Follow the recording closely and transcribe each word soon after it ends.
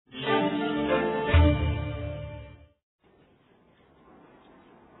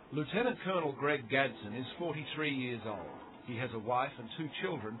Lieutenant Colonel Greg Gadsden is 43 years old. He has a wife and 2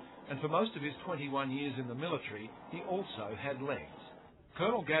 children, and for most of his 21 years in the military, he also had legs.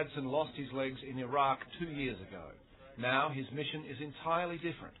 Colonel Gadsden lost his legs in Iraq 2 years ago. Now his mission is entirely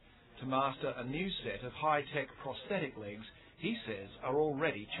different. To master a new set of high-tech prosthetic legs, he says are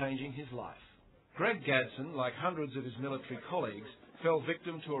already changing his life. Greg Gadsden, like hundreds of his military colleagues, fell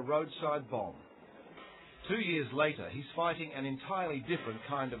victim to a roadside bomb. 2 years later, he's fighting an entirely different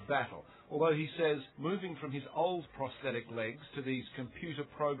kind of battle, although he says moving from his old prosthetic legs to these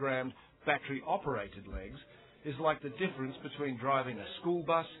computer-programmed, battery-operated legs is like the difference between driving a school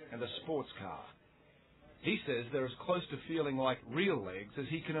bus and a sports car. He says they're as close to feeling like real legs as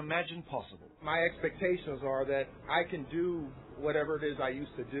he can imagine possible. My expectations are that I can do whatever it is I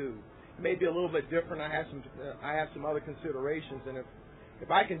used to do. It may be a little bit different. I have some other considerations, and if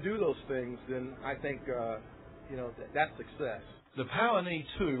I can do those things, then I think that's success. The Power Knee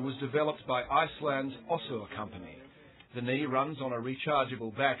 2 was developed by Iceland's Össur company. The knee runs on a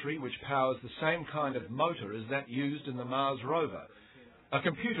rechargeable battery which powers the same kind of motor as that used in the Mars rover. A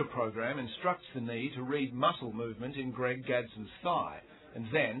computer program instructs the knee to read muscle movement in Greg Gadsden's thigh, and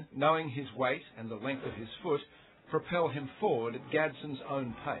then, knowing his weight and the length of his foot, propel him forward at Gadsden's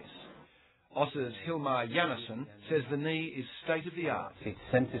own pace. Össur's Hilmar Janusson says the knee is state-of-the-art. It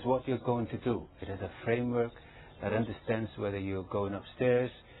senses what you're going to do. It has a framework that understands whether you're going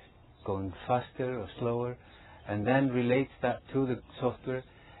upstairs, going faster or slower, and then relates that to the software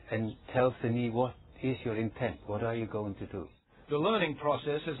and tells the knee what is your intent, what are you going to do. The learning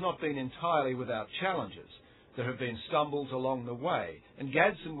process has not been entirely without challenges. There have been stumbles along the way, and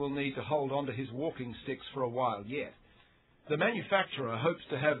Gadsden will need to hold on to his walking sticks for a while yet. The manufacturer hopes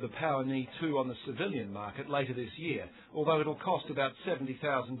to have the Power Knee 2 on the civilian market later this year, although it'll cost about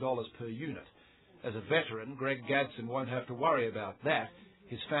 $70,000 per unit. As a veteran, Greg Gadsden won't have to worry about that.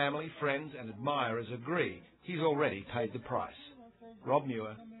 His family, friends and admirers agree he's already paid the price. Rob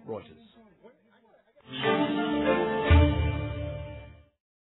Muir, Reuters.